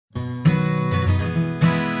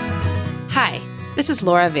Hi, this is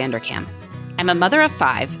Laura Vanderkam. I'm a mother of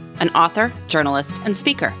 5, an author, journalist, and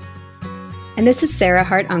speaker. And this is Sarah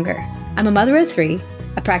Hart-Unger. I'm a mother of 3,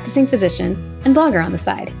 a practicing physician, and blogger on the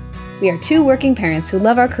side. We are 2 working parents who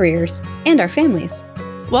love our careers and our families.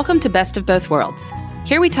 Welcome to Best of Both Worlds.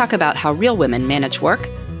 Here we talk about how real women manage work,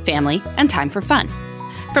 family, and time for fun.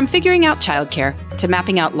 From figuring out childcare to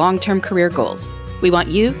mapping out long-term career goals, we want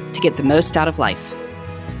you to get the most out of life.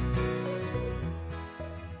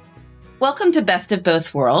 Welcome to Best of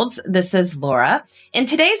Both Worlds. This is Laura. In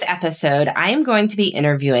today's episode, I am going to be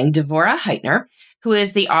interviewing Devorah Heitner, who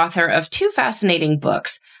is the author of 2 fascinating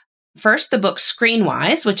books. First, the book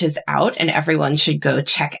Screenwise, which is out and everyone should go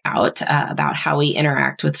check out about how we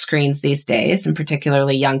interact with screens these days, and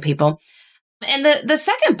particularly young people. And the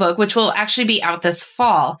second book, which will actually be out this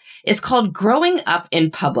fall, is called Growing Up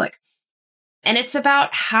in Public. And it's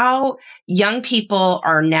about how young people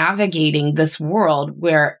are navigating this world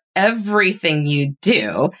where everything you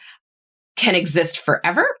do can exist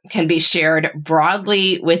forever, can be shared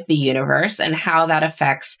broadly with the universe, and how that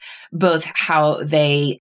affects both how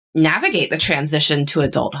they navigate the transition to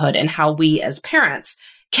adulthood and how we as parents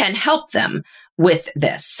can help them with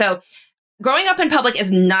this. So Growing Up in Public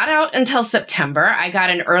is not out until September. I got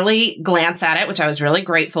an early glance at it, which I was really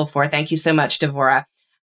grateful for. Thank you so much, Devorah.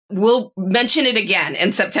 We'll mention it again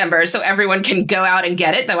in September so everyone can go out and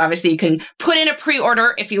get it, though obviously you can put in a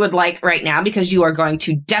pre-order if you would like right now, because you are going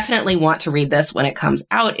to definitely want to read this when it comes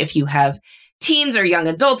out if you have teens or young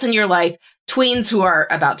adults in your life, tweens who are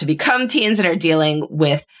about to become teens and are dealing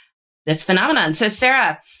with this phenomenon. So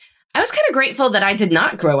Sarah, I was kind of grateful that I did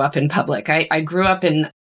not grow up in public. I grew up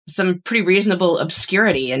in some pretty reasonable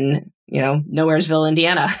obscurity in, Nowheresville,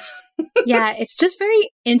 Indiana. Yeah, it's just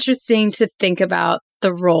very interesting to think about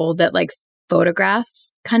the role that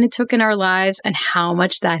photographs kind of took in our lives and how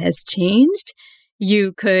much that has changed.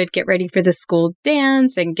 You could get ready for the school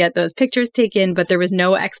dance and get those pictures taken, but there was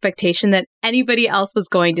no expectation that anybody else was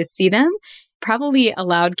going to see them. Probably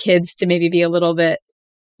allowed kids to maybe be a little bit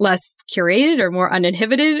less curated or more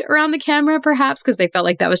uninhibited around the camera, perhaps, because they felt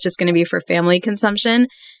like that was just going to be for family consumption.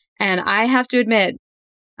 And I have to admit,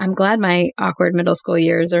 I'm glad my awkward middle school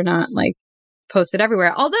years are not posted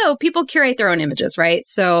everywhere. Although people curate their own images, right?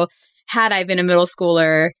 So had I been a middle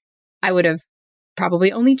schooler, I would have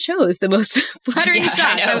probably only chose the most flattering shots.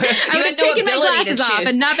 I would have taken my glasses off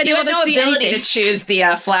and not been able to see anything. You had no ability to choose the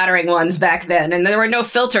flattering ones back then. And there were no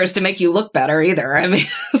filters to make you look better either. I mean,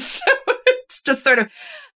 so it's just sort of...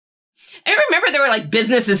 I remember there were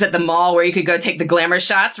businesses at the mall where you could go take the glamour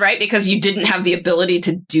shots, right? Because you didn't have the ability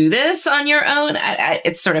to do this on your own.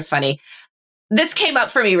 It's sort of funny. This came up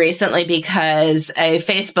for me recently because a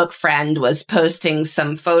Facebook friend was posting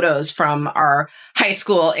some photos from our high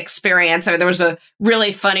school experience. I mean, there was a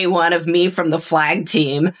really funny one of me from the flag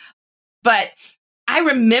team, but I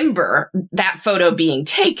remember that photo being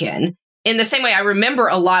taken in the same way I remember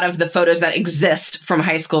a lot of the photos that exist from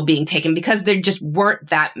high school being taken, because there just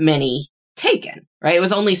weren't that many taken, right? It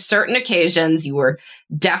was only certain occasions. You were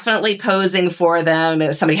definitely posing for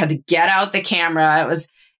them. Somebody had to get out the camera. It was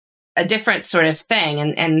a different sort of thing.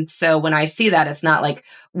 And so when I see that, it's not like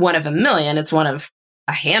one of a million, it's one of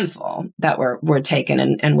a handful that were taken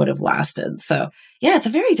and would have lasted. So yeah, it's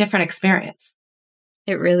a very different experience.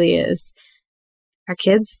 It really is. Our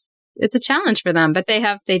kids, it's a challenge for them, but they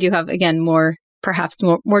do have, again, perhaps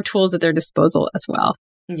more tools at their disposal as well.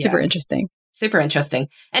 Yeah. Super interesting. Super interesting.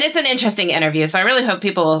 And it's an interesting interview. So I really hope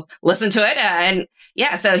people listen to it.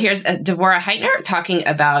 So here's Devorah Heitner talking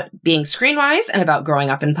about being screenwise and about growing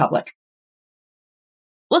up in public.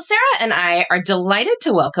 Well, Sarah and I are delighted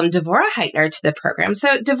to welcome Devorah Heitner to the program.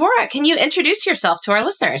 So Devorah, can you introduce yourself to our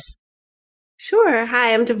listeners? Sure.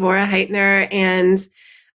 Hi, I'm Devorah Heitner, and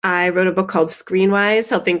I wrote a book called Screenwise,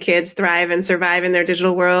 Helping Kids Thrive and Survive in Their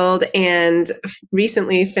Digital World, and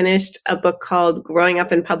recently finished a book called Growing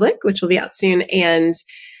Up in Public, which will be out soon. And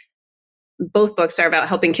both books are about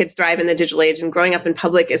helping kids thrive in the digital age. And Growing Up in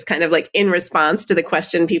Public is kind of in response to the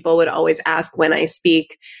question people would always ask when I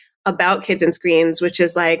speak about kids and screens, which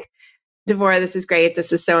is Devorah, this is great.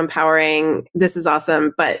 This is so empowering. This is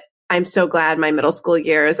awesome. But I'm so glad my middle school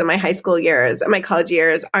years and my high school years and my college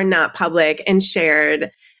years are not public and shared.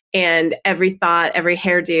 And every thought, every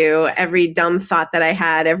hairdo, every dumb thought that I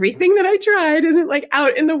had, everything that I tried isn't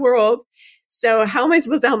out in the world. So how am I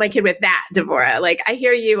supposed to help my kid with that, Devorah? I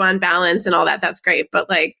hear you on balance and all that. That's great. But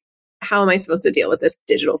how am I supposed to deal with this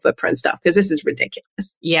digital footprint stuff? Because this is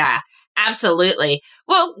ridiculous. Yeah, absolutely.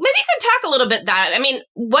 Well, maybe you could talk a little bit that. I mean,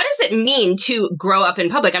 what does it mean to grow up in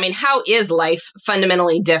public? I mean, how is life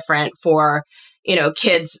fundamentally different for,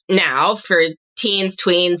 kids now, for teens,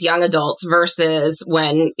 tweens, young adults versus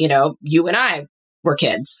when, you and I were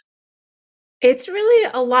kids? It's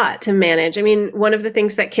really a lot to manage. I mean, one of the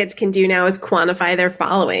things that kids can do now is quantify their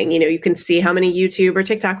following. You can see how many YouTube or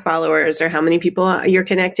TikTok followers or how many people you're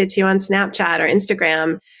connected to on Snapchat or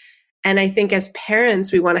Instagram. And I think as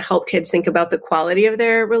parents, we want to help kids think about the quality of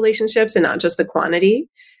their relationships and not just the quantity.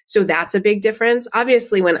 So that's a big difference.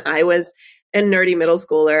 Obviously, when I was a nerdy middle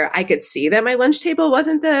schooler, I could see that my lunch table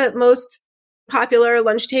wasn't the most popular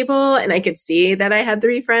lunch table. And I could see that I had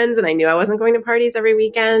 3 friends and I knew I wasn't going to parties every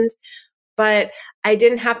weekend. But I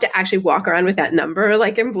didn't have to actually walk around with that number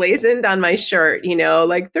like emblazoned on my shirt,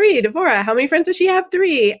 like 3, Devorah, how many friends does she have?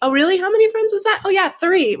 3. Oh, really? How many friends was that? Oh, yeah,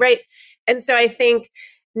 3, right? And so I think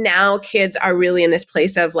now kids are really in this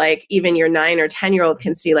place of like, even your 9 or 10-year-old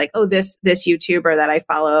can see like, oh, this YouTuber that I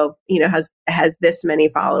follow, has this many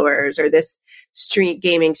followers, or this street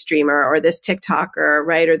gaming streamer, or this TikToker,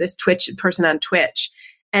 right? Or this Twitch person on Twitch.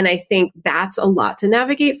 And I think that's a lot to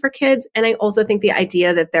navigate for kids. And I also think the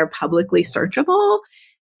idea that they're publicly searchable,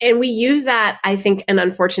 and we use that, I think, in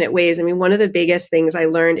unfortunate ways. I mean, one of the biggest things I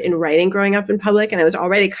learned in writing growing up in public, and I was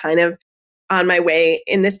already kind of on my way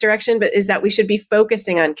in this direction, but is that we should be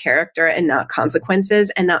focusing on character and not consequences,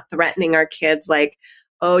 and not threatening our kids like,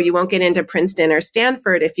 oh, you won't get into Princeton or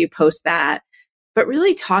Stanford if you post that, but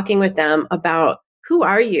really talking with them about who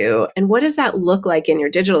are you and what does that look like in your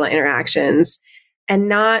digital interactions. And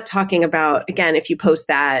not talking about, again, if you post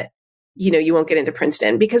that, you won't get into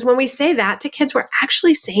Princeton. Because when we say that to kids, we're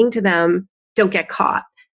actually saying to them, don't get caught,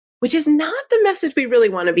 which is not the message we really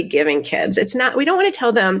want to be giving kids. It's not, we don't want to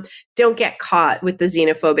tell them, don't get caught with the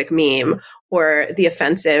xenophobic meme or the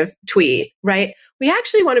offensive tweet, right? We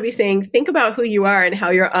actually want to be saying, think about who you are and how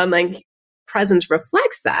your online presence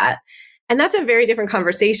reflects that. And that's a very different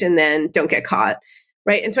conversation than don't get caught.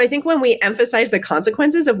 Right. And so I think when we emphasize the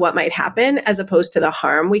consequences of what might happen, as opposed to the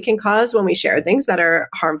harm we can cause when we share things that are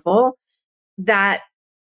harmful, that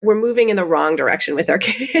we're moving in the wrong direction with our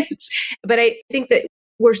kids. But I think that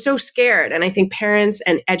we're so scared. And I think parents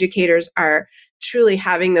and educators are truly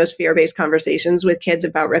having those fear-based conversations with kids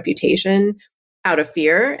about reputation out of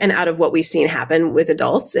fear and out of what we've seen happen with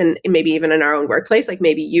adults, and maybe even in our own workplace. Like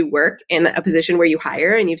maybe you work in a position where you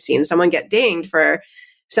hire and you've seen someone get dinged for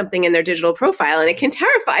something in their digital profile, and it can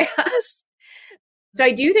terrify us. So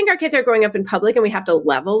I do think our kids are growing up in public and we have to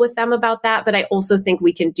level with them about that. But I also think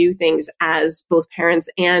we can do things as both parents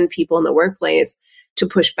and people in the workplace to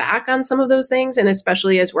push back on some of those things. And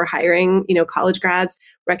especially as we're hiring, college grads,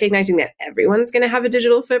 recognizing that everyone's going to have a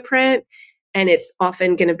digital footprint. And it's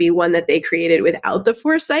often going to be one that they created without the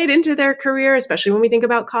foresight into their career, especially when we think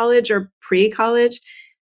about college or pre-college.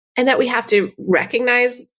 And that we have to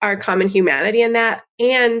recognize our common humanity in that,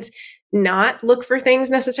 and not look for things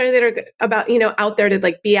necessarily that are about, out there to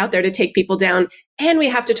like be out there to take people down. And we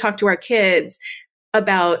have to talk to our kids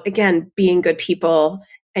about, again, being good people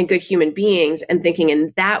and good human beings and thinking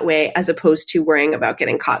in that way, as opposed to worrying about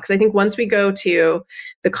getting caught. Because I think once we go to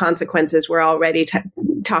the consequences, we're already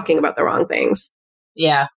talking about the wrong things.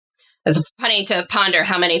 Yeah. It's funny to ponder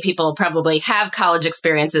how many people probably have college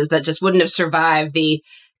experiences that just wouldn't have survived the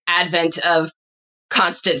advent of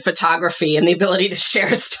constant photography and the ability to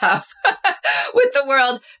share stuff with the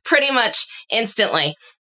world pretty much instantly.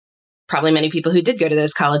 Probably many people who did go to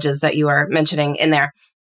those colleges that you are mentioning in there.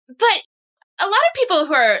 But a lot of people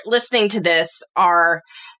who are listening to this are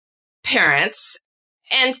parents.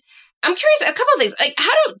 And I'm curious, a couple of things. Like,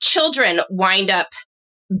 how do children wind up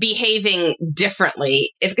behaving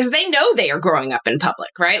differently because they know they are growing up in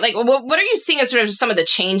public, right? Like, what are you seeing as sort of some of the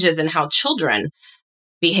changes in how children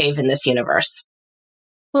behave in this universe?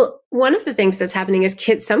 Well, one of the things that's happening is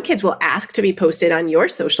some kids will ask to be posted on your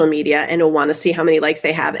social media and will want to see how many likes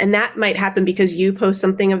they have. And that might happen because you post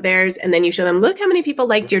something of theirs and then you show them, look how many people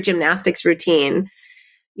liked your gymnastics routine,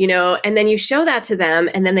 and then you show that to them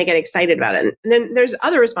and then they get excited about it. And then there's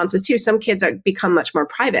other responses too. Some kids become much more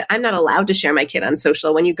private. I'm not allowed to share my kid on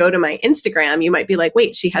social. When you go to my Instagram, you might be like,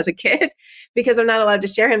 wait, she has a kid, because I'm not allowed to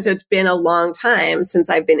share him. So it's been a long time since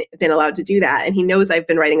I've been allowed to do that. And he knows I've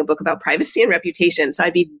been writing a book about privacy and reputation. So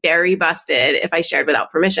I'd be very busted if I shared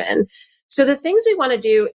without permission. So the things we want to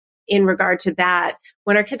do in regard to that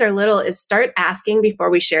when our kids are little is start asking before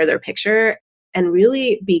we share their picture, and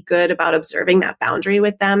really be good about observing that boundary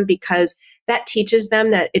with them, because that teaches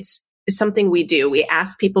them that it's something we do. We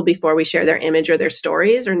ask people before we share their image or their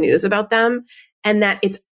stories or news about them, and that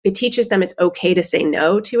it teaches them it's okay to say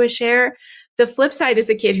no to a share. The flip side is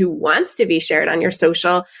the kid who wants to be shared on your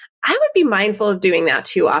social. I would be mindful of doing that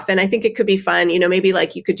too often. I think it could be fun, maybe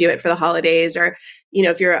like you could do it for the holidays, or,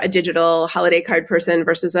 if you're a digital holiday card person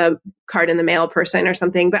versus a card in the mail person or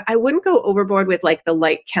something. But I wouldn't go overboard with like the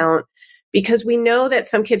like count, because we know that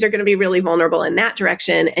some kids are going to be really vulnerable in that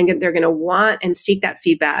direction, and they're going to want and seek that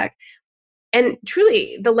feedback. And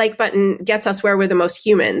truly, the like button gets us where we're the most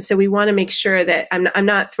human. So we want to make sure that I'm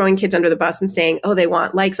not throwing kids under the bus and saying, oh, they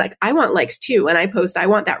want likes. Like, I want likes too. When I post, I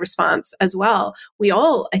want that response as well. We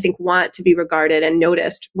all, I think, want to be regarded and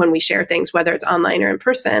noticed when we share things, whether it's online or in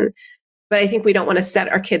person. But I think we don't want to set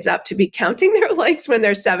our kids up to be counting their likes when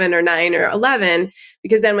they're 7 or 9 or 11,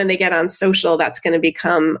 because then when they get on social, that's going to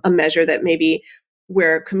become a measure that maybe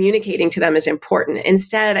we're communicating to them is important.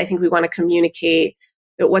 Instead, I think we want to communicate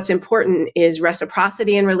that what's important is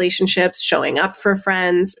reciprocity in relationships, showing up for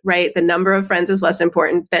friends, right? The number of friends is less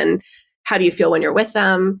important than how do you feel when you're with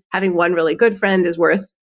them. Having one really good friend is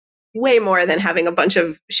worth way more than having a bunch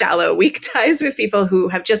of shallow, weak ties with people who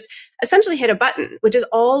have just essentially hit a button, which is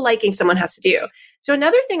all liking someone has to do. So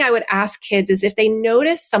another thing I would ask kids is if they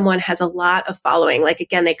notice someone has a lot of following, like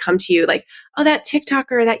again, they come to you like, oh, that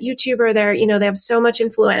TikToker, that YouTuber, they have so much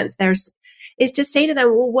influence. Is to say to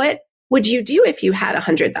them, well, what would you do if you had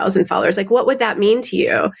 100,000 followers? Like, what would that mean to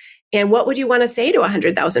you? And what would you want to say to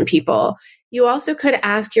 100,000 people? You also could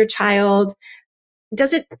ask your child,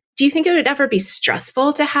 do you think it would ever be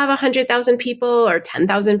stressful to have 100,000 people or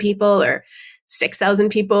 10,000 people or 6,000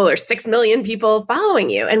 people or 6 million people following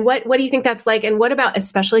you? And what do you think that's like? And what about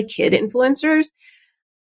especially kid influencers?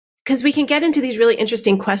 Because we can get into these really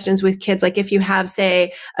interesting questions with kids. Like if you have,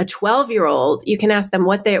 say, a 12-year-old, you can ask them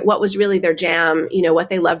what was really their jam, what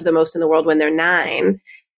they loved the most in the world when they're 9.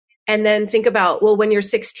 And then think about, well, when you're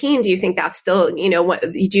 16, do you think that's still,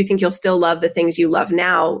 do you think you'll still love the things you love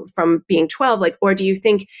now from being 12? Like, or do you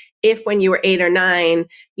think if when you were 8 or 9,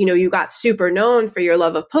 you got super known for your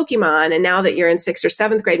love of Pokemon, and now that you're in 6th or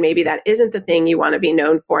 7th grade, maybe that isn't the thing you want to be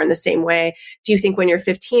known for in the same way? Do you think when you're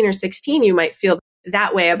 15 or 16, you might feel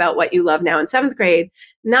that way about what you love now in 7th grade?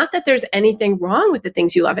 Not that there's anything wrong with the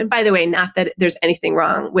things you love. And by the way, not that there's anything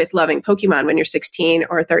wrong with loving Pokemon when you're 16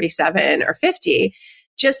 or 37 or 50,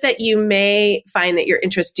 just that you may find that your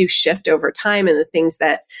interests do shift over time in the things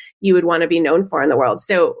that you would want to be known for in the world.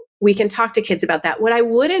 So we can talk to kids about that. What I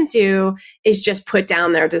wouldn't do is just put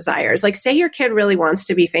down their desires. Like, say your kid really wants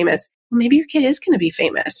to be famous. Well, maybe your kid is going to be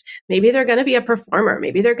famous. Maybe they're going to be a performer.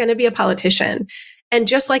 Maybe they're going to be a politician. And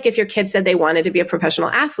just like if your kid said they wanted to be a professional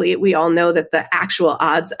athlete, we all know that the actual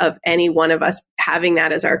odds of any one of us having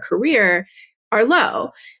that as our career are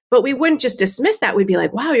low. But we wouldn't just dismiss that. We'd be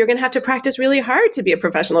like, wow, you're going to have to practice really hard to be a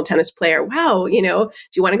professional tennis player. Wow, do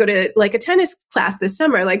you want to go to like a tennis class this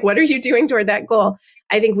summer? Like, what are you doing toward that goal?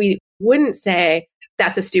 I think we wouldn't say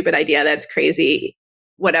that's a stupid idea, that's crazy,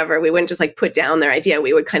 whatever. We wouldn't just like put down their idea.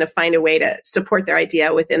 We would kind of find a way to support their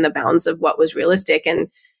idea within the bounds of what was realistic. And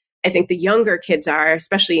I think the younger kids are,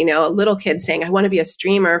 especially, a little kid saying, I want to be a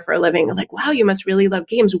streamer for a living. They're like, wow, you must really love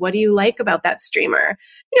games. What do you like about that streamer?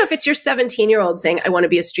 If it's your 17-year-old saying, I want to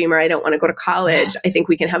be a streamer, I don't want to go to college, I think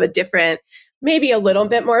we can have a different, maybe a little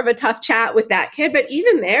bit more of a tough chat with that kid. But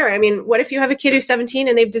even there, I mean, what if you have a kid who's 17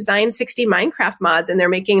 and they've designed 60 Minecraft mods and they're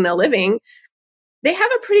making a living? They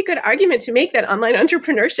have a pretty good argument to make that online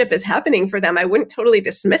entrepreneurship is happening for them. I wouldn't totally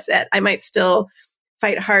dismiss it. I might still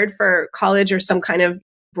fight hard for college or some kind of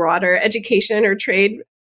broader education or trade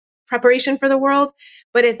preparation for the world.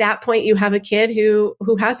 But at that point, you have a kid who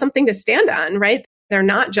has something to stand on, right? They're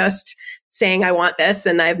not just saying, I want this,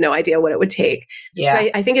 and I have no idea what it would take. Yeah.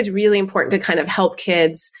 So I think it's really important to kind of help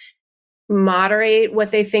kids moderate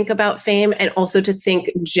what they think about fame, and also to think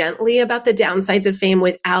gently about the downsides of fame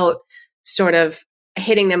without sort of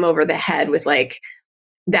hitting them over the head with like,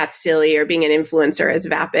 that's silly, or being an influencer is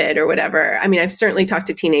vapid or whatever. I mean, I've certainly talked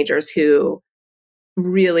to teenagers who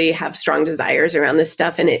really have strong desires around this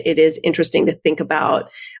stuff. And it is interesting to think about,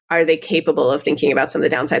 are they capable of thinking about some of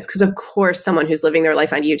the downsides? Because of course, someone who's living their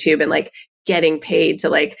life on YouTube and like getting paid to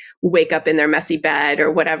like wake up in their messy bed or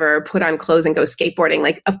whatever, put on clothes and go skateboarding,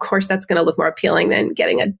 like, of course, that's going to look more appealing than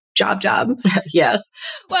getting a job. Yes.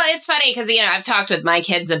 Well, it's funny because, I've talked with my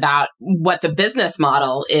kids about what the business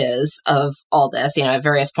model is of all this. At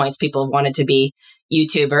various points, people have wanted to be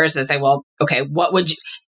YouTubers and say, well, okay, what would you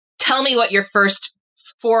tell me what your first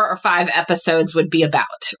 4 or 5 episodes would be about,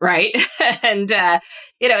 right? And,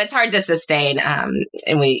 it's hard to sustain.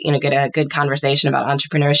 And we, get a good conversation about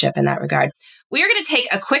entrepreneurship in that regard. We are going to take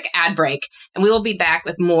a quick ad break, and we will be back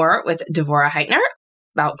with more with Devorah Heitner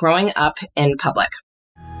about growing up in public.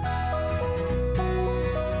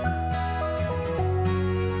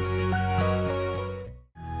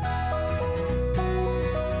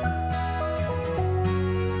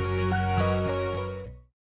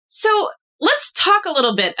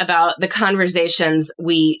 little bit about the conversations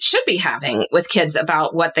we should be having with kids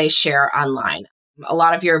about what they share online. A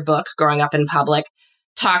lot of your book, Growing Up in Public,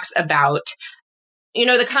 talks about,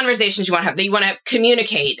 the conversations you want to have, that you want to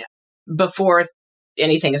communicate before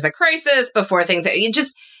anything is a crisis, before things,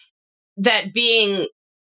 that being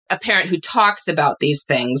a parent who talks about these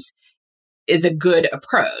things is a good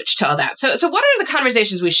approach to all that. So what are the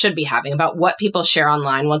conversations we should be having about what people share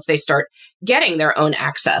online once they start getting their own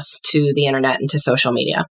access to the internet and to social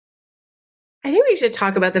media? I think we should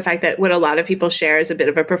talk about the fact that what a lot of people share is a bit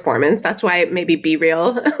of a performance. That's why maybe Be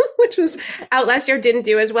Real, which was out last year, didn't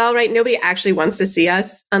do as well, right? Nobody actually wants to see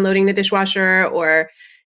us unloading the dishwasher or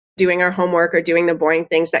doing our homework or doing the boring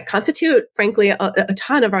things that constitute, frankly, a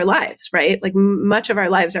ton of our lives, right? Like much of our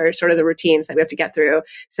lives are sort of the routines that we have to get through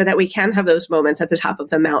so that we can have those moments at the top of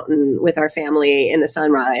the mountain with our family in the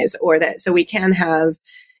sunrise, or that so we can have,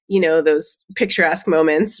 those picturesque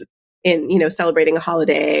moments in, celebrating a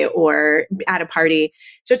holiday or at a party.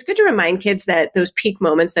 So it's good to remind kids that those peak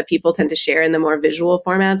moments that people tend to share in the more visual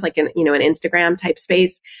formats, like in, an Instagram type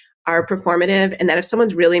space, are performative, and that if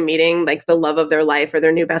someone's really meeting like the love of their life or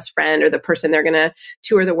their new best friend or the person they're going to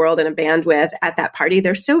tour the world in a band with at that party,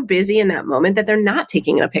 they're so busy in that moment that they're not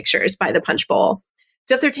taking the pictures by the punch bowl.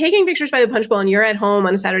 So if they're taking pictures by the punch bowl and you're at home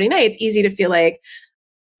on a Saturday night, it's easy to feel like,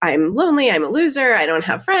 I'm lonely, I'm a loser, I don't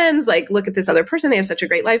have friends, like look at this other person, they have such a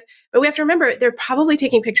great life. But we have to remember they're probably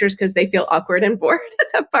taking pictures because they feel awkward and bored at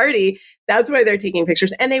that party. That's why they're taking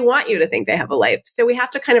pictures, and they want you to think they have a life. So we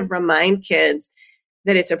have to kind of remind kids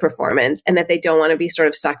that it's a performance and that they don't want to be sort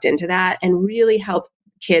of sucked into that, and really help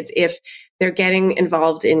kids if they're getting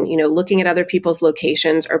involved in, looking at other people's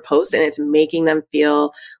locations or posts and it's making them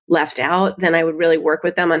feel left out. Then I would really work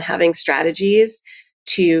with them on having strategies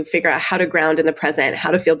to figure out how to ground in the present, how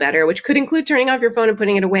to feel better, which could include turning off your phone and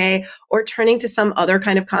putting it away, or turning to some other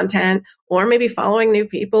kind of content, or maybe following new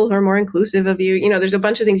people who are more inclusive of you. There's a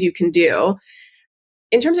bunch of things you can do.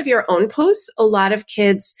 In terms of your own posts, a lot of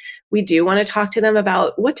kids, we do want to talk to them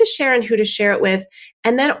about what to share and who to share it with,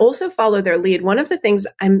 and then also follow their lead. One of the things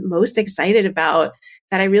I'm most excited about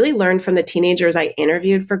that I really learned from the teenagers I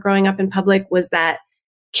interviewed for Growing Up in Public was that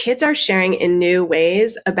kids are sharing in new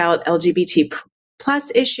ways about LGBT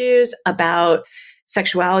plus issues, about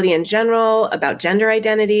sexuality in general, about gender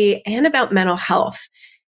identity, and about mental health,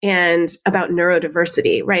 and about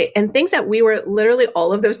neurodiversity, right? And things that we were literally,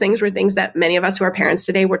 all of those things were things that many of us who are parents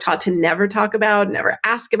today were taught to never talk about, never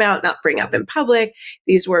ask about, not bring up in public.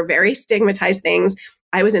 These were very stigmatized things.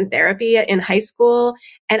 I was in therapy in high school,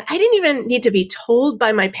 and I didn't even need to be told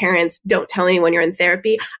by my parents, don't tell anyone you're in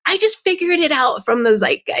therapy. I just figured it out from the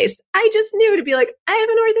zeitgeist. I just knew to be like, I have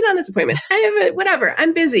an orthodontist appointment. I have whatever.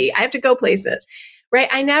 I'm busy. I have to go places. Right?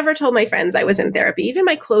 I never told my friends I was in therapy. Even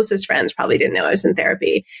my closest friends probably didn't know I was in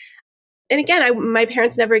therapy. And again, my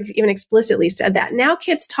parents never even explicitly said that. Now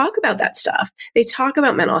kids talk about that stuff. They talk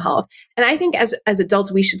about mental health. And I think as adults,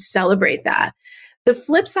 we should celebrate that. The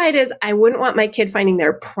flip side is I wouldn't want my kid finding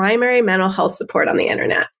their primary mental health support on the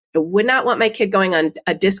internet. I would not want my kid going on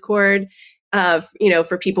a Discord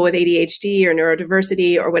for people with ADHD or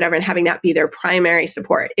neurodiversity or whatever, and having that be their primary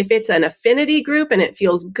support. If it's an affinity group and it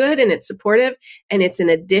feels good and it's supportive and it's in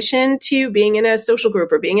addition to being in a social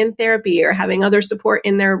group or being in therapy or having other support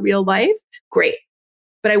in their real life, great.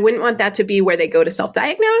 But I wouldn't want that to be where they go to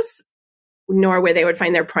self-diagnose, nor where they would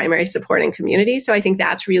find their primary support and community. So I think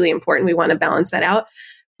that's really important. We want to balance that out.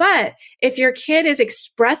 But if your kid is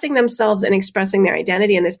expressing themselves and expressing their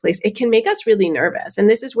identity in this place, it can make us really nervous. And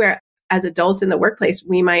this is where, as adults in the workplace,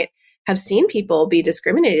 we might have seen people be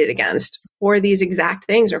discriminated against for these exact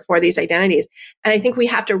things or for these identities. And I think we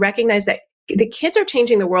have to recognize that the kids are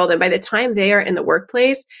changing the world. And by the time they are in the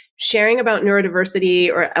workplace, sharing about neurodiversity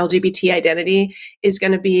or LGBT identity is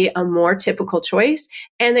going to be a more typical choice.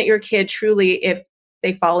 And that your kid truly, if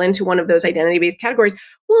they fall into one of those identity-based categories,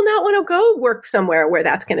 will not want to go work somewhere where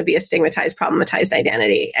that's going to be a stigmatized, problematized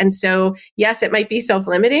identity. And so, yes, it might be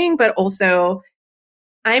self-limiting, but also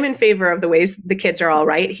I'm in favor of the ways the kids are all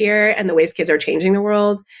right here and the ways kids are changing the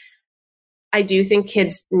world. I do think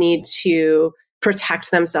kids need to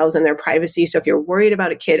protect themselves and their privacy. So if you're worried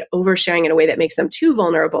about a kid oversharing in a way that makes them too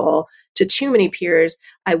vulnerable to too many peers,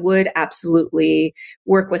 I would absolutely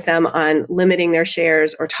work with them on limiting their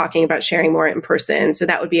shares or talking about sharing more in person. So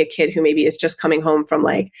that would be a kid who maybe is just coming home from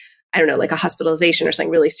like a hospitalization or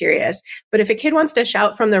something really serious. But if a kid wants to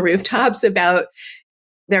shout from the rooftops about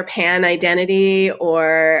their pan identity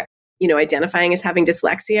or, identifying as having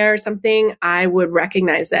dyslexia or something, I would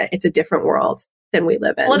recognize that it's a different world than we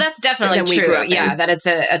live in. Well, that's definitely true. Yeah, in. that it's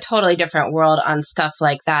a totally different world on stuff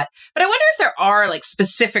like that. But I wonder if there are like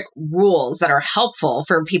specific rules that are helpful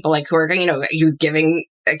for people like who are, you're giving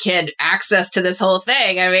a kid access to this whole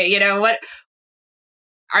thing. I mean, what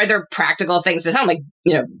are there practical things to tell them?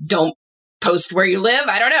 Like, don't post where you live.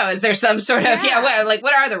 I don't know. Is there some sort of,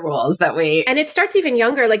 what are the rules that we... And it starts even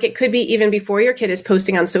younger. Like it could be even before your kid is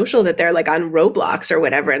posting on social that they're like on Roblox or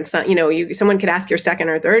whatever. And so, someone could ask your second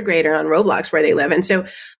or third grader on Roblox where they live. And so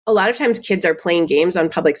a lot of times kids are playing games on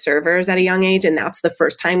public servers at a young age. And that's the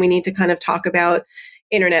first time we need to kind of talk about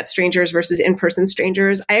internet strangers versus in-person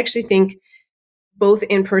strangers. I actually think both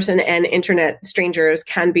in-person and internet strangers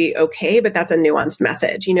can be okay, but that's a nuanced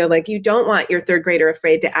message. Like you don't want your third grader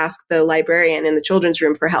afraid to ask the librarian in the children's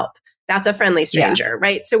room for help. That's a friendly stranger,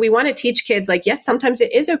 right? So we want to teach kids like, yes, sometimes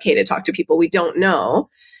it is okay to talk to people we don't know.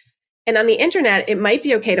 And on the internet, it might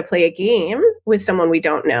be okay to play a game with someone we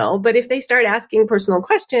don't know. But if they start asking personal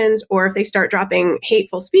questions or if they start dropping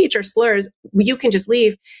hateful speech or slurs, you can just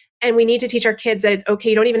leave. And we need to teach our kids that it's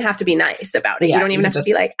okay. You don't even have to be nice about it. You don't even have to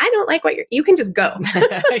be like, I don't like what you can just go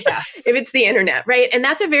if it's the internet, right? And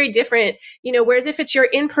that's a very different, whereas if it's your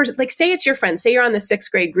in-person, like say it's your friend, say you're on the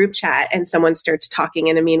 6th grade group chat and someone starts talking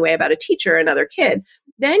in a mean way about a teacher or another kid,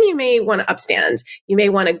 then you may want to upstand. You may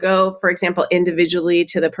want to go, for example, individually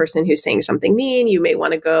to the person who's saying something mean. You may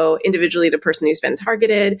want to go individually to the person who's been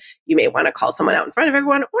targeted. You may want to call someone out in front of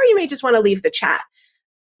everyone, or you may just want to leave the chat.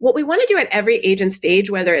 What we want to do at every age and stage,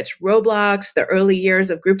 whether it's Roblox, the early years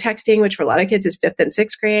of group texting, which for a lot of kids is 5th and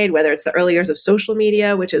 6th grade, whether it's the early years of social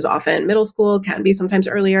media, which is often middle school, can be sometimes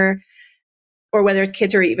earlier, or whether it's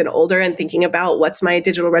kids who are even older and thinking about what's my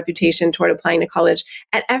digital reputation toward applying to college.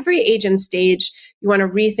 At every age and stage, you want to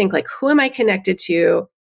rethink like, who am I connected to?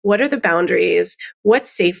 What are the boundaries? What's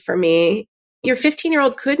safe for me? Your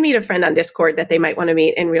 15-year-old could meet a friend on Discord that they might want to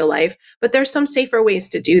meet in real life, but there's some safer ways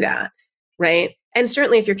to do that, right? And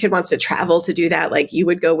certainly if your kid wants to travel to do that, like you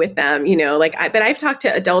would go with them, but I've talked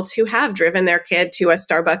to adults who have driven their kid to a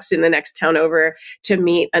Starbucks in the next town over to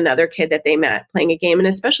meet another kid that they met playing a game. And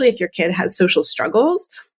especially if your kid has social struggles,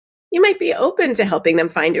 you might be open to helping them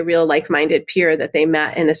find a real like-minded peer that they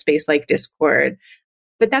met in a space like Discord.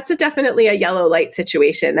 But that's definitely a yellow light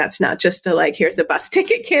situation. That's not just a like, here's a bus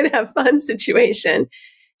ticket, kid, have fun situation.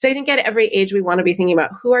 So I think at every age, we want to be thinking about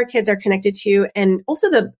who our kids are connected to and also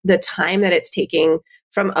the time that it's taking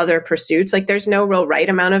from other pursuits. Like there's no real right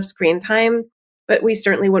amount of screen time, but we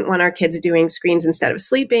certainly wouldn't want our kids doing screens instead of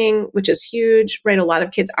sleeping, which is huge, right? A lot of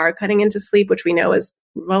kids are cutting into sleep, which we know is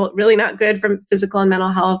really not good for physical and mental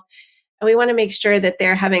health. And we want to make sure that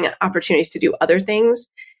they're having opportunities to do other things.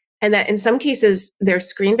 And that in some cases, their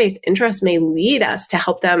screen-based interests may lead us to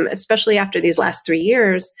help them, especially after these last 3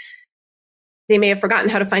 years. They may have forgotten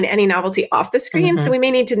how to find any novelty off the screen. Mm-hmm. So we may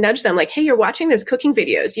need to nudge them like, hey, you're watching those cooking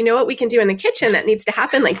videos. You know what we can do in the kitchen that needs to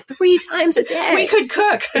happen like 3 times a day? We could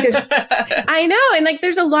cook. I know. And like,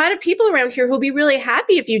 there's a lot of people around here who'll be really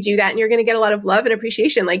happy if you do that. And you're going to get a lot of love and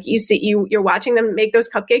appreciation. Like you're watching them make those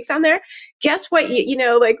cupcakes on there. Guess what?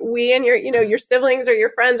 Like we and your siblings or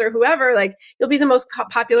your friends or whoever, like you'll be the most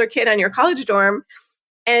popular kid on your college dorm.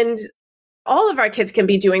 And all of our kids can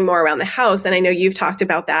be doing more around the house. And I know you've talked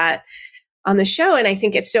about that on the show. And I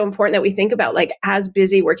think it's so important that we think about like, as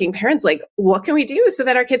busy working parents, like what can we do so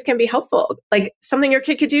that our kids can be helpful? Like something your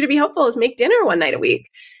kid could do to be helpful is make dinner one night a week.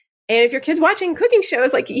 And if your kid's watching cooking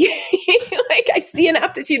shows, like, like I see an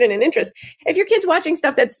aptitude and an interest. If your kid's watching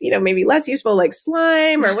stuff that's, maybe less useful, like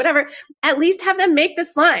slime or whatever, at least have them make the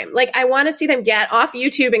slime. Like I want to see them get off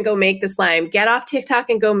YouTube and go make the slime, get off TikTok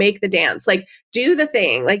and go make the dance, like do the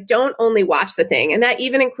thing, like don't only watch the thing. And that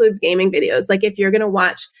even includes gaming videos. Like if you're going to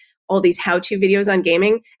watch all these how-to videos on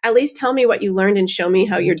gaming, at least tell me what you learned and show me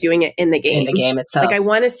how you're doing it in the game. In the game itself. Like I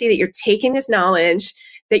want to see that you're taking this knowledge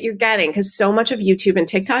that you're getting, because so much of YouTube and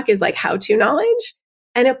TikTok is like how-to knowledge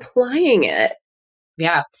and applying it.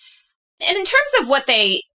 Yeah. And in terms of what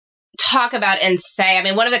they talk about and say, I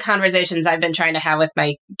mean, one of the conversations I've been trying to have with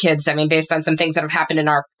my kids, I mean, based on some things that have happened in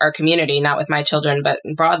our community, not with my children, but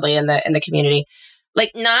broadly in the community,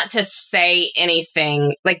 like not to say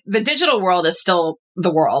anything, like the digital world is still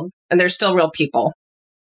the world and there's still real people,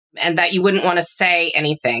 and that you wouldn't want to say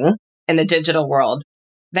anything in the digital world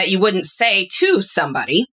that you wouldn't say to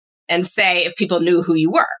somebody and say if people knew who you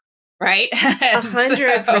were, right?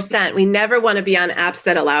 100%. We never want to be on apps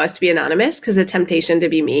that allow us to be anonymous, because the temptation to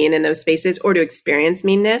be mean in those spaces or to experience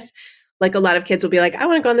meanness. Like a lot of kids will be like, I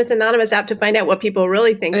want to go on this anonymous app to find out what people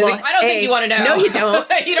really think. Well, like, I don't think you want to know. No, you don't.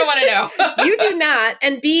 You don't want to know. You do not.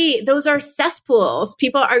 And B, those are cesspools.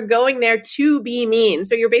 People are going there to be mean.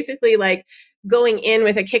 So you're basically like going in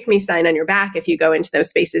with a kick me sign on your back if you go into those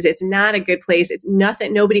spaces. It's not a good place. It's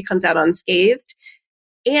nothing. Nobody comes out unscathed.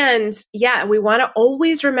 And yeah, we want to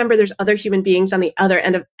always remember there's other human beings on the other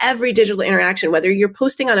end of every digital interaction, whether you're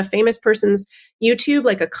posting on a famous person's YouTube,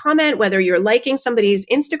 like a comment, whether you're liking somebody's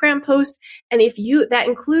Instagram post. And that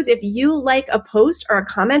includes if you like a post or a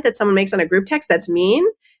comment that someone makes on a group text that's mean,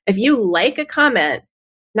 if you like a comment,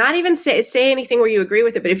 not even say anything where you agree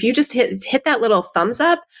with it, but if you just hit that little thumbs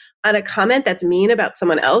up on a comment that's mean about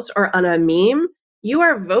someone else or on a meme, you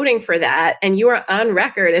are voting for that, and you are on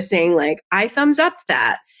record as saying, like, I thumbs up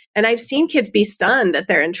that. And I've seen kids be stunned that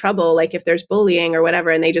they're in trouble, like if there's bullying or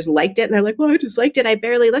whatever, and they just liked it. And they're like, well, I just liked it. I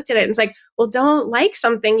barely looked at it. And it's like, well, don't like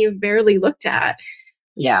something you've barely looked at.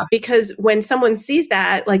 Yeah. Because when someone sees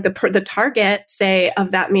that, like the target, say,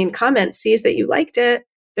 of that mean comment sees that you liked it,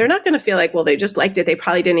 they're not going to feel like, well, they just liked it. They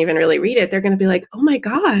probably didn't even really read it. They're going to be like, oh my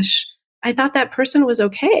gosh, I thought that person was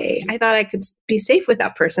okay. I thought I could be safe with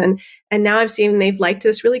that person. And now I've seen they've liked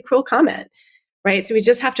this really cruel comment, right? So we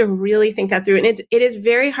just have to really think that through. And it is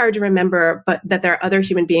very hard to remember, but that there are other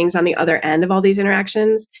human beings on the other end of all these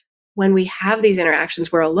interactions. When we have these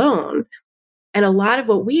interactions, we're alone. And a lot of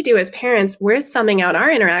what we do as parents, we're thumbing out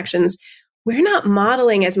our interactions. We're not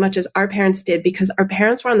modeling as much as our parents did because our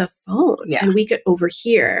parents were on the phone and we could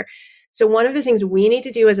overhear. So one of the things we need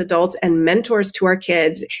to do as adults and mentors to our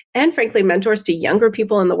kids, and frankly, mentors to younger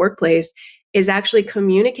people in the workplace, is actually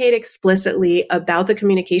communicate explicitly about the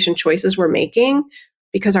communication choices we're making,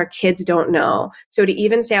 because our kids don't know. So to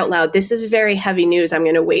even say out loud, this is very heavy news. I'm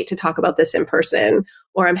going to wait to talk about this in person,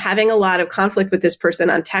 or I'm having a lot of conflict with this person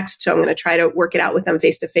on text, so I'm going to try to work it out with them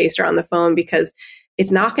face to face or on the phone, because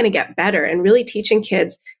it's not going to get better. And really teaching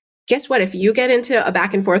kids, guess what? If you get into a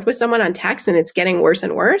back and forth with someone on text and it's getting worse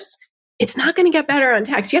and worse, it's not going to get better on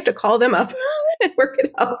text. You have to call them up and work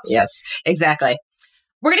it out. Yes, exactly.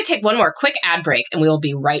 We're going to take one more quick ad break and we will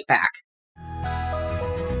be right back.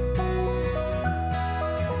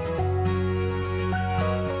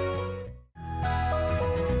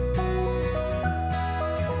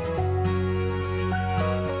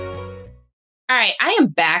 All right, I am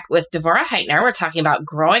back with Devorah Heitner. We're talking about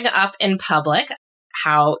growing up in public,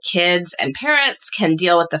 how kids and parents can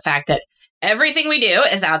deal with the fact that everything we do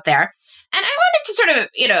is out there. And I wanted to sort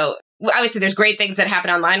of, obviously there's great things that happen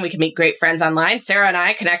online. We can meet great friends online. Sarah and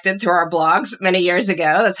I connected through our blogs many years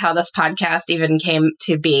ago. That's how this podcast even came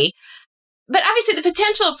to be. But obviously the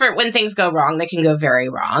potential for when things go wrong, they can go very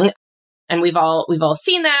wrong. And we've all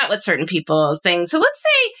seen that with certain people's things. So let's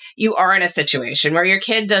say you are in a situation where your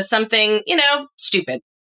kid does something, stupid,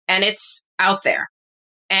 and it's out there.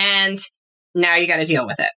 And now you got to deal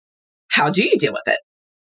with it. How do you deal with it?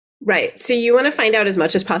 Right. So you want to find out as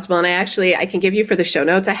much as possible. And I can give you for the show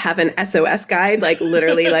notes, I have an SOS guide, like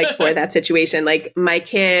literally like for that situation. Like my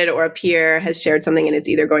kid or a peer has shared something and it's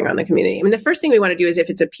either going on in the community. I mean, the first thing we want to do is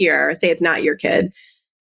if it's a peer, say it's not your kid,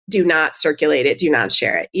 do not circulate it. Do not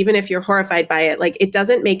share it. Even if you're horrified by it, like it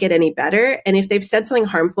doesn't make it any better. And if they've said something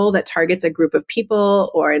harmful that targets a group of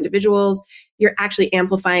people or individuals, you're actually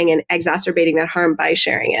amplifying and exacerbating that harm by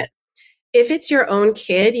sharing it. If it's your own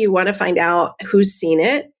kid, you want to find out who's seen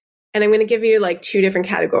it. And I'm going to give you like two different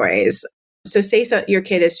categories. So say your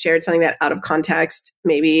kid has shared something that out of context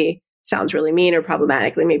maybe sounds really mean or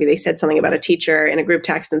problematically. Maybe they said something about a teacher in a group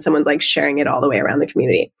text and someone's like sharing it all the way around the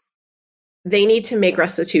community. They need to make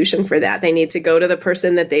restitution for that. They need to go to the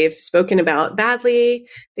person that they've spoken about badly.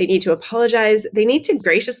 They need to apologize. They need to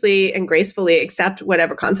graciously and gracefully accept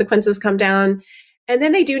whatever consequences come down. And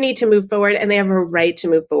then they do need to move forward, and they have a right to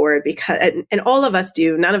move forward because, and all of us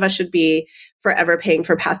do, none of us should be forever paying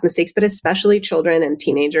for past mistakes, but especially children and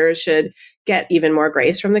teenagers should get even more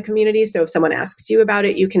grace from the community. So if someone asks you about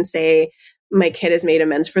it, you can say, my kid has made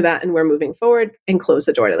amends for that and we're moving forward, and close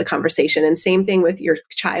the door to the conversation. And same thing with your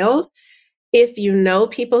child. If you know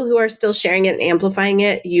people who are still sharing it and amplifying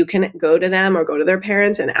it, you can go to them or go to their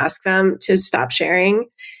parents and ask them to stop sharing.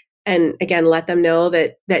 And again, let them know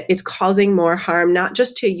that it's causing more harm, not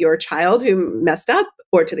just to your child who messed up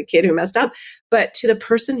or to the kid who messed up, but to the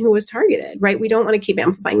person who was targeted, right? We don't want to keep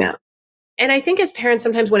amplifying that. And I think as parents,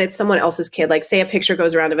 sometimes when it's someone else's kid, like say a picture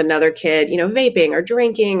goes around of another kid, vaping or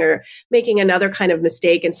drinking or making another kind of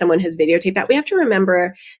mistake and someone has videotaped that, we have to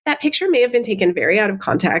remember that picture may have been taken very out of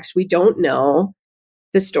context. We don't know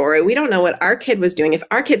the story. We don't know what our kid was doing. If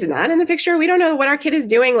our kid's not in the picture, we don't know what our kid is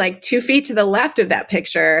doing like 2 feet to the left of that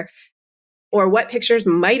picture or what pictures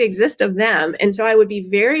might exist of them. And so I would be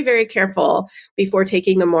very, very careful before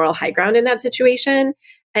taking the moral high ground in that situation.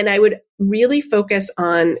 And I would really focus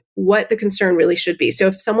on what the concern really should be. So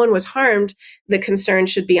if someone was harmed, the concern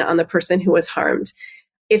should be on the person who was harmed.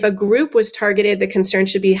 if a group was targeted, the concern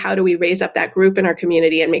should be, how do we raise up that group in our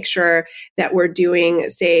community and make sure that we're doing,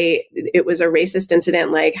 say it was a racist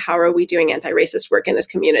incident, like how are we doing anti-racist work in this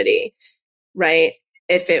community, right?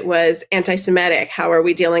 If it was anti-Semitic, how are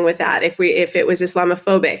we dealing with that? If it was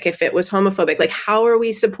Islamophobic, if it was homophobic, like how are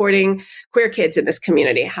we supporting queer kids in this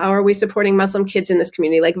community? How are we supporting Muslim kids in this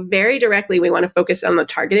community? Like very directly, we want to focus on the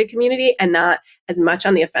targeted community and not as much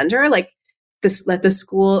on the offender. Like let the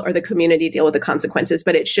school or the community deal with the consequences,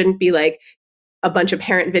 but it shouldn't be like a bunch of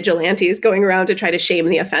parent vigilantes going around to try to shame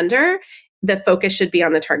the offender. The focus should be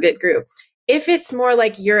on the target group. If it's more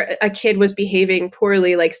like a kid was behaving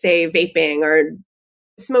poorly, like say vaping or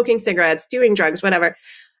smoking cigarettes, doing drugs, whatever,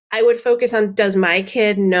 I would focus on, does my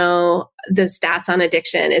kid know the stats on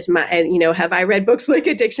addiction? Have I read books like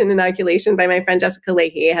Addiction Inoculation by my friend Jessica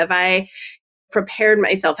Leahy? Have I prepared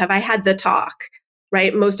myself? Have I had the talk?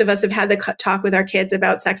 Right? Most of us have had the talk with our kids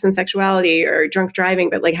about sex and sexuality or drunk driving,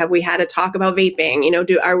 but like, have we had a talk about vaping?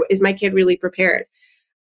 Is my kid really prepared?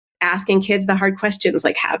 Asking kids the hard questions,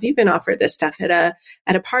 like, have you been offered this stuff at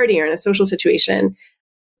a party or in a social situation?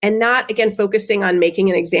 And not, again, focusing on making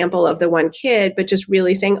an example of the one kid, but just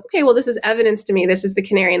really saying, okay, well, this is evidence to me. This is the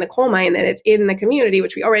canary in the coal mine, that it's in the community,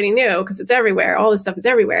 which we already knew because it's everywhere. All this stuff is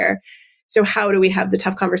everywhere. So how do we have the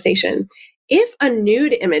tough conversation? If a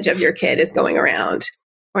nude image of your kid is going around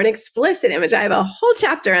or an explicit image, I have a whole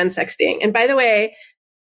chapter on sexting. And by the way,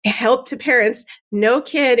 help to parents, no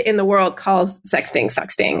kid in the world calls sexting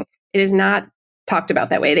sexting. It is not talked about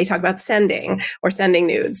that way. They talk about sending or sending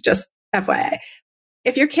nudes, just FYI.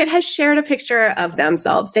 If your kid has shared a picture of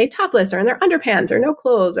themselves, say topless or in their underpants or no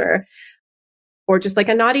clothes or just like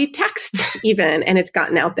a naughty text even, and it's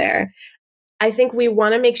gotten out there, I think we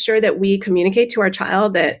want to make sure that we communicate to our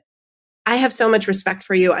child that I have so much respect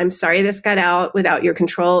for you. I'm sorry this got out without your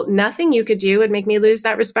control. Nothing you could do would make me lose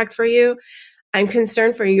that respect for you. I'm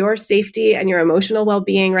concerned for your safety and your emotional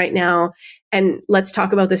well-being right now. And let's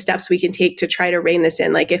talk about the steps we can take to try to rein this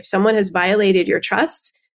in. Like if someone has violated your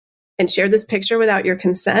trust and shared this picture without your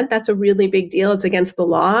consent, that's a really big deal. It's against the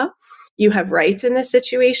law. You have rights in this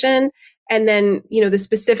situation. And then, the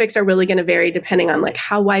specifics are really going to vary depending on like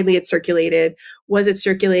how widely it's circulated. Was it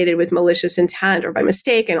circulated with malicious intent or by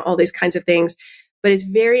mistake and all these kinds of things? But it's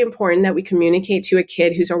very important that we communicate to a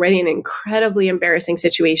kid who's already in an incredibly embarrassing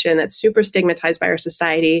situation that's super stigmatized by our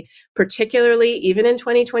society, particularly even in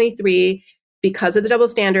 2023, because of the double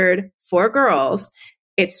standard for girls.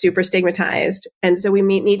 It's super stigmatized. And so we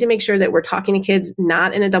need to make sure that we're talking to kids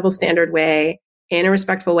not in a double standard way, in a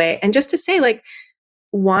respectful way. And just to say, like,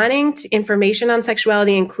 wanting information on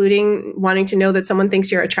sexuality, including wanting to know that someone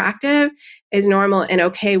thinks you're attractive, is normal and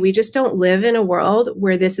okay. We just don't live in a world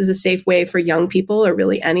where this is a safe way for young people, or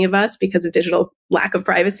really any of us, because of digital lack of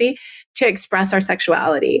privacy, to express our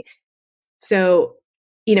sexuality. So,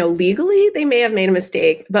 legally, they may have made a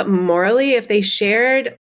mistake, but morally, if they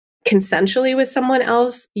shared consensually with someone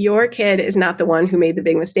else, your kid is not the one who made the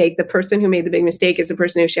big mistake. The person who made the big mistake is the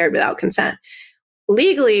person who shared without consent.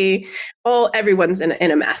 Legally, everyone's in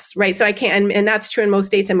a mess, right? So I can't, and that's true in most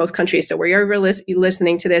states and most countries. So where you're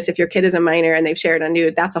listening to this, if your kid is a minor and they've shared a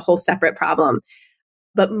nude, that's a whole separate problem.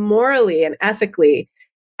 But morally and ethically,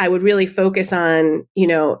 I would really focus on,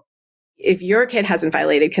 if your kid hasn't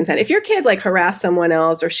violated consent, if your kid like harassed someone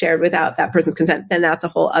else or shared without that person's consent, then that's a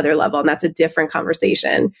whole other level. And that's a different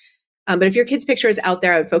conversation. But if your kid's picture is out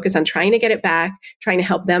there, I would focus on trying to get it back, trying to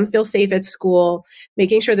help them feel safe at school,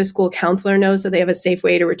 making sure the school counselor knows so they have a safe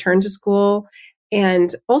way to return to school,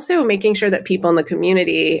 and also making sure that people in the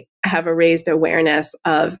community have a raised awareness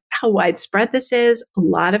of how widespread this is. A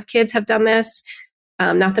lot of kids have done this,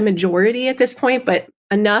 not the majority at this point, but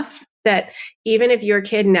enough that even if your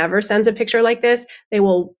kid never sends a picture like this, they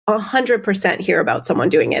will 100% hear about someone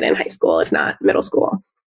doing it in high school, if not middle school.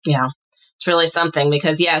 Yeah. It's really something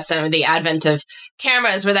because, yes, the advent of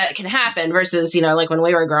cameras where that can happen versus, like when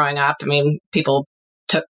we were growing up, people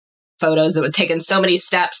took photos that would taken so many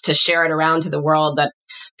steps to share it around to the world that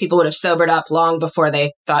people would have sobered up long before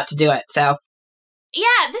they thought to do it. So,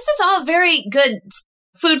 yeah, this is all very good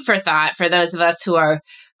food for thought for those of us who are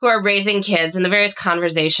raising kids, and the various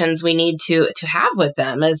conversations we need to have with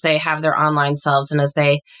them as they have their online selves and as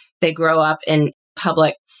they grow up in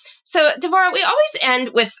public. So, Devorah, we always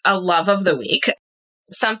end with a love of the week,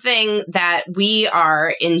 something that we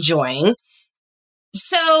are enjoying.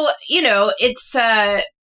 So, it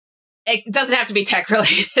doesn't have to be tech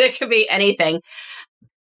related. It could be anything.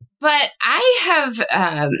 But I have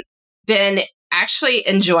been actually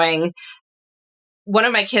enjoying, one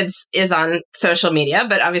of my kids is on social media,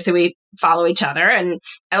 but obviously we follow each other, and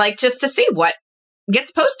I like just to see what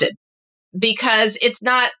gets posted, because it's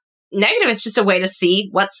not negative. It's just a way to see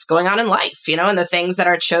what's going on in life, and the things that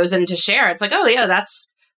are chosen to share. It's like, oh yeah, that's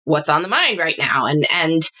what's on the mind right now.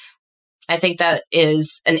 And I think that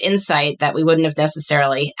is an insight that we wouldn't have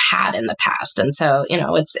necessarily had in the past. And so,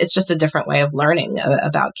 it's just a different way of learning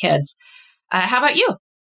about kids. How about you?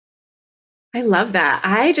 I love that.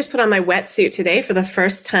 I just put on my wetsuit today for the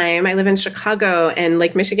first time. I live in Chicago and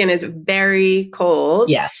Lake Michigan is very cold.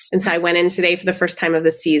 Yes. And so I went in today for the first time of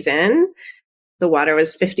the season. The water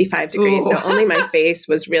was 55 degrees. Ooh. So only my face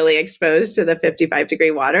was really exposed to the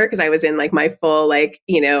 55-degree water because I was in like my full,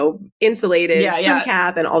 insulated swim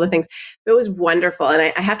cap and all the things. It was wonderful. And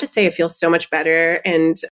I have to say, it feels so much better.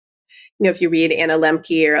 And if you read Anna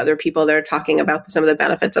Lemke or other people, they're talking about some of the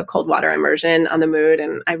benefits of cold water immersion on the mood.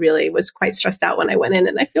 And I really was quite stressed out when I went in,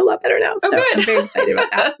 and I feel a lot better now. Oh, so good. I'm very excited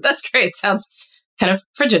about that. That's great. Sounds kind of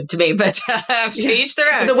frigid to me, but to each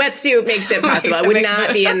their own. The wetsuit makes it possible. I would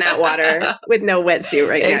not be in that water with no wetsuit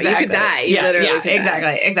right now. You could die. You literally could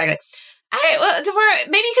die. Exactly. All right. Well, Devorah,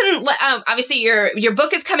 maybe you can, obviously your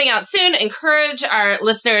book is coming out soon. Encourage our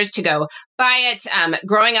listeners to go buy it.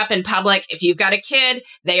 Growing up in public, if you've got a kid,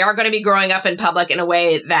 they are going to be growing up in public in a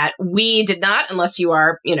way that we did not, unless you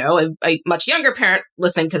are, a much younger parent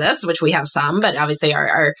listening to this, which we have some, but obviously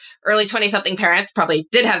our early 20-something parents probably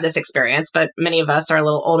did have this experience, but many of us are a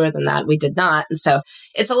little older than that. We did not. And so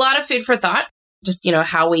it's a lot of food for thought, just,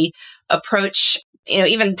 how we approach,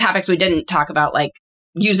 even topics we didn't talk about, like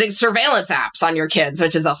using surveillance apps on your kids,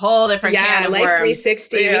 which is a whole different can of Life worms.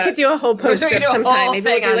 360. We could do a whole postscript sometime. Maybe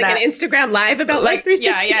we'll do an Instagram live about Life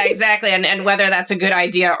 360. Yeah, exactly. And whether that's a good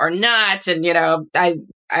idea or not. And, I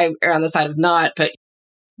are on the side of not, but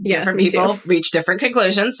different people reach different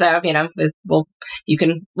conclusions. So, you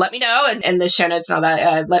can let me know and the show notes and all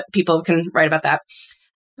that. Let people can write about that.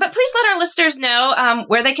 But please let our listeners know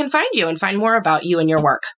where they can find you and find more about you and your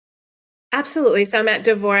work. Absolutely. So I'm at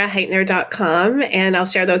DevorahHeitner.com, and I'll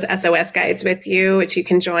share those SOS guides with you, which you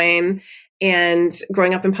can join. And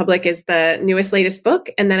Growing Up in Public is the latest book.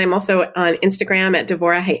 And then I'm also on Instagram at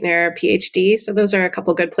Devorah Heitner, PhD. So those are a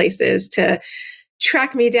couple good places to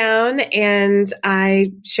track me down. And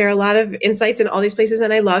I share a lot of insights in all these places.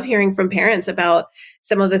 And I love hearing from parents about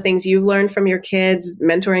some of the things you've learned from your kids,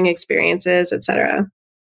 mentoring experiences, etc.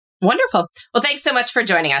 Wonderful. Well, thanks so much for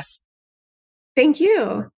joining us. Thank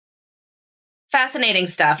you. Fascinating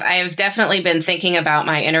stuff. I've definitely been thinking about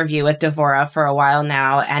my interview with Devorah for a while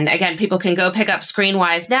now. And again, people can go pick up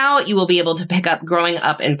Screenwise now. You will be able to pick up Growing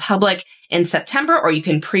Up in Public in September, or you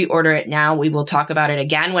can pre-order it now. We will talk about it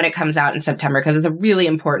again when it comes out in September because it's a really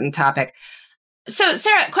important topic. So,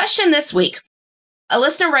 Sarah, question this week. A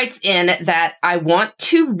listener writes in that I want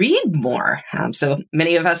to read more. So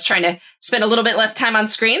many of us trying to spend a little bit less time on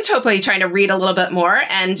screens, hopefully trying to read a little bit more.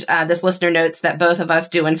 And this listener notes that both of us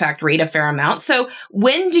do, in fact, read a fair amount. So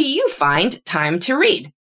when do you find time to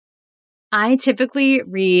read? I typically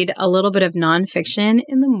read a little bit of nonfiction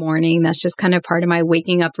in the morning. That's just kind of part of my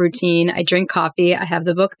waking up routine. I drink coffee. I have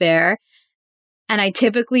the book there. And I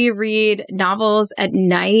typically read novels at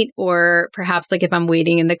night, or perhaps like if I'm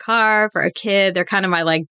waiting in the car for a kid, they're kind of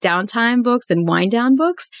my downtime books and wind down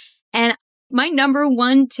books. And my number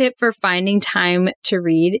one tip for finding time to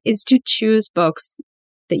read is to choose books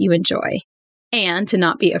that you enjoy and to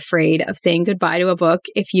not be afraid of saying goodbye to a book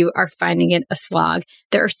if you are finding it a slog.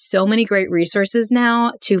 There are so many great resources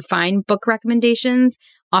now to find book recommendations.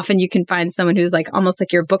 Often you can find someone who's almost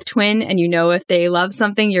like your book twin, and if they love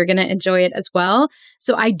something, you're going to enjoy it as well.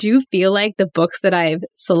 So I do feel like the books that I've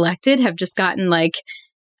selected have just gotten I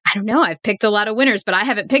don't know, I've picked a lot of winners, but I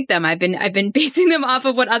haven't picked them. I've been basing them off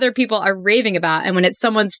of what other people are raving about. And when it's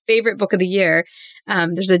someone's favorite book of the year,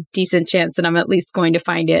 there's a decent chance that I'm at least going to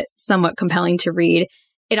find it somewhat compelling to read.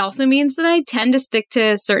 It also means that I tend to stick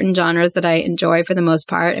to certain genres that I enjoy for the most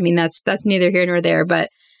part. I mean, that's neither here nor there, but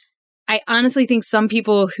I honestly think some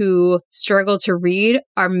people who struggle to read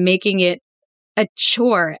are making it a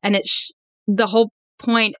chore. And the whole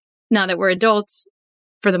point, now that we're adults,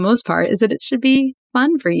 for the most part, is that it should be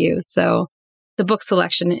fun for you. So the book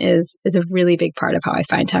selection is a really big part of how I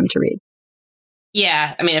find time to read.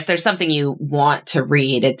 Yeah. I mean, if there's something you want to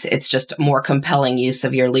read, it's just a more compelling use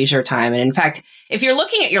of your leisure time. And in fact, if you're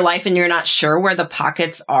looking at your life and you're not sure where the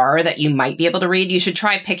pockets are that you might be able to read, you should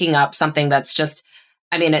try picking up something that's just,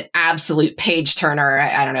 an absolute page turner.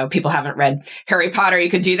 I don't know. People haven't read Harry Potter. You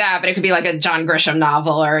could do that, but it could be like a John Grisham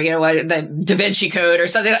novel or, the Da Vinci Code or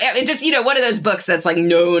something. I mean, just, one of those books that's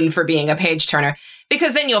known for being a page turner,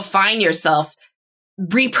 because then you'll find yourself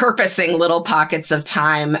repurposing little pockets of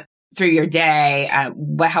time through your day,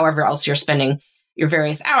 however else you're spending your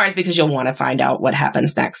various hours, because you'll want to find out what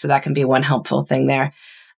happens next. So that can be one helpful thing there.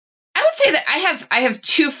 I would say that I have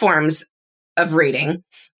two forms of reading.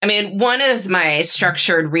 I mean, one is my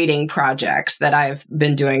structured reading projects that I've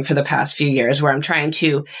been doing for the past few years, where I'm trying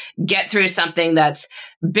to get through something that's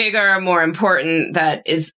bigger, more important, that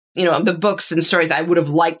is, the books and stories that I would have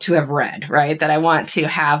liked to have read, right? That I want to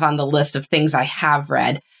have on the list of things I have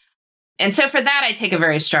read. And so for that, I take a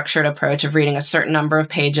very structured approach of reading a certain number of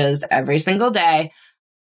pages every single day,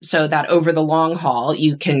 so that over the long haul,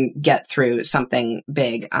 you can get through something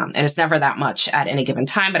big. And it's never that much at any given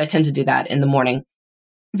time, but I tend to do that in the morning.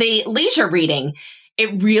 The leisure reading,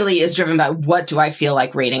 it really is driven by what do I feel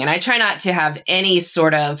like reading? And I try not to have any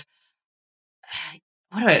sort of,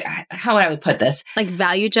 how would I put this? Like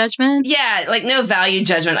value judgment? Yeah, like no value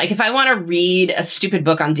judgment. Like if I want to read a stupid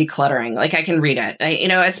book on decluttering, like I can read it,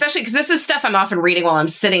 especially because this is stuff I'm often reading while I'm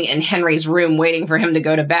sitting in Henry's room waiting for him to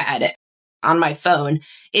go to bed on my phone.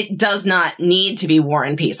 It does not need to be War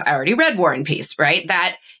and Peace. I already read War and Peace, right?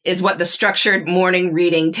 That is what the structured morning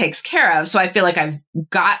reading takes care of. So I feel like I've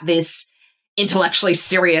got this intellectually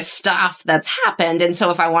serious stuff that's happened. And so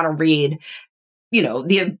if I want to read,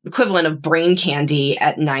 the equivalent of brain candy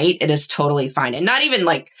at night, it is totally fine. And not even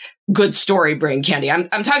like good story brain candy. I'm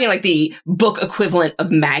talking like the book equivalent of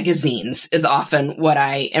magazines is often what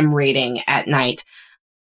I am reading at night.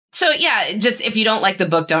 So yeah, just if you don't like the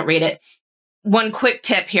book, don't read it. One quick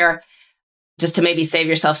tip here, just to maybe save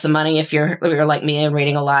yourself some money if you're like me and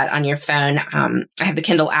reading a lot on your phone. I have the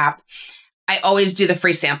Kindle app. I always do the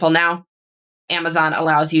free sample now. Amazon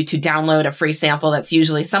allows you to download a free sample that's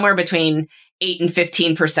usually somewhere between 8 and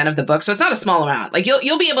 15% of the book. So it's not a small amount. Like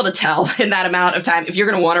you'll be able to tell in that amount of time if you're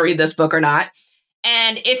going to want to read this book or not.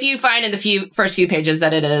 And if you find in the first few pages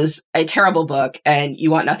that it is a terrible book and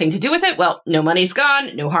you want nothing to do with it, well, no money's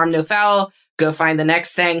gone, no harm, no foul. Go find the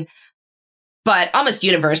next thing. But almost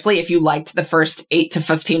universally, if you liked the first 8 to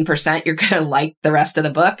 15%, you're going to like the rest of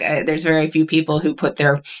the book. There's very few people who put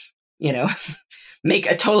their, make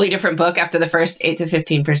a totally different book after the first 8 to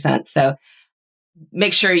 15%. So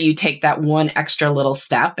make sure you take that one extra little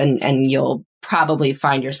step and you'll probably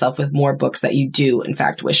find yourself with more books that you do, in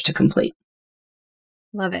fact, wish to complete.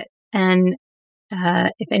 Love it. And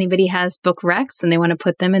if anybody has book recs and they want to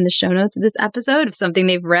put them in the show notes of this episode of something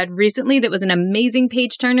they've read recently that was an amazing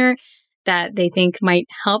page turner that they think might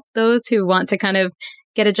help those who want to kind of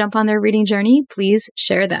get a jump on their reading journey, please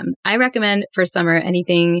share them. I recommend for summer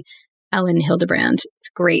anything Ellen Hildebrand. It's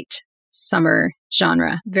great summer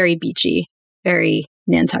genre, very beachy, very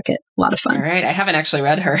Nantucket, a lot of fun. All right. I haven't actually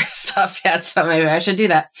read her stuff yet, so maybe I should do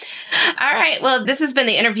that. All right. Well, this has been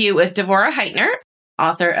the interview with Devorah Heitner,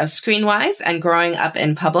 author of Screenwise and Growing Up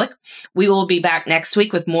in Public. We will be back next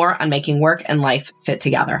week with more on making work and life fit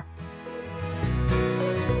together.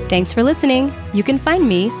 Thanks for listening. You can find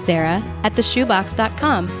me, Sarah, at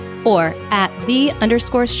theshoebox.com or at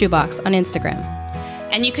 @the_shoebox on Instagram.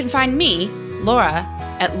 And you can find me, Laura,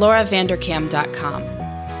 at lauravanderkam.com.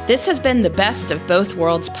 This has been the Best of Both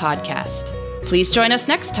Worlds podcast. Please join us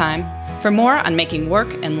next time for more on making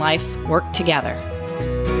work and life work together.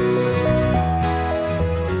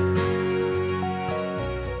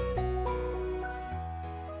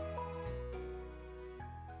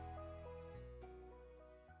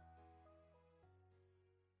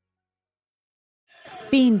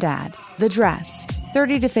 Bean Dad, The Dress,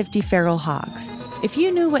 30 to 50 Feral Hogs. If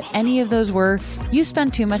you knew what any of those were, you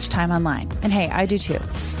spend too much time online. And hey, I do too.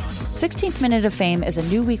 16th Minute of Fame is a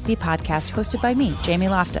new weekly podcast hosted by me, Jamie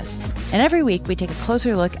Loftus. And every week we take a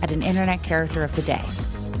closer look at an internet character of the day.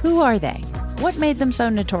 Who are they? What made them so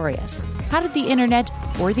notorious? How did the internet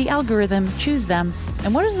or the algorithm choose them?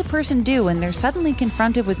 And what does a person do when they're suddenly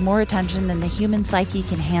confronted with more attention than the human psyche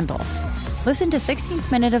can handle? Listen to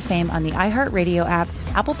 16th Minute of Fame on the iHeartRadio app,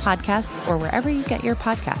 Apple Podcasts, or wherever you get your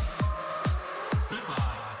podcasts.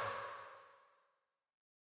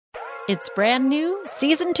 It's brand new,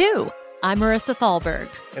 Season 2. I'm Marissa Thalberg.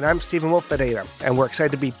 And I'm Stephen Wolf Bedeta, and we're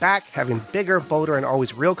excited to be back having bigger, bolder, and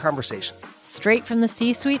always real conversations. Straight from the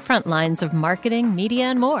C-suite front lines of marketing, media,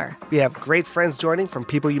 and more. We have great friends joining from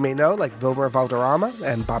people you may know, like Wilmer Valderrama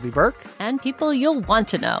and Bobby Burke. And people you'll want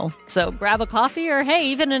to know. So grab a coffee or, hey,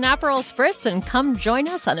 even an Aperol Spritz and come join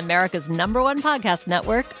us on America's #1 podcast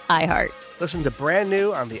network, iHeart. Listen to brand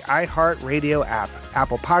new on the iHeartRadio app,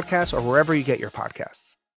 Apple Podcasts, or wherever you get your podcasts.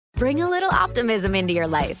 Bring a little optimism into your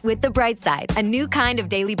life with The Bright Side, a new kind of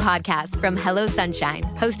daily podcast from Hello Sunshine,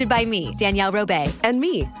 hosted by me, Danielle Robay. And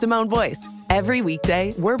me, Simone Boyce. Every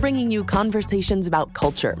weekday, we're bringing you conversations about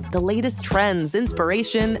culture, the latest trends,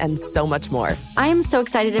 inspiration, and so much more. I am so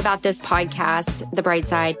excited about this podcast, The Bright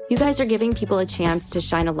Side. You guys are giving people a chance to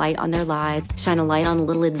shine a light on their lives, shine a light on a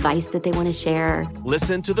little advice that they want to share.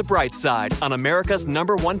 Listen to The Bright Side on America's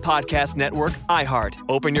 #1 podcast network, iHeart.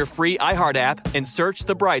 Open your free iHeart app and search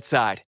The Bright Side.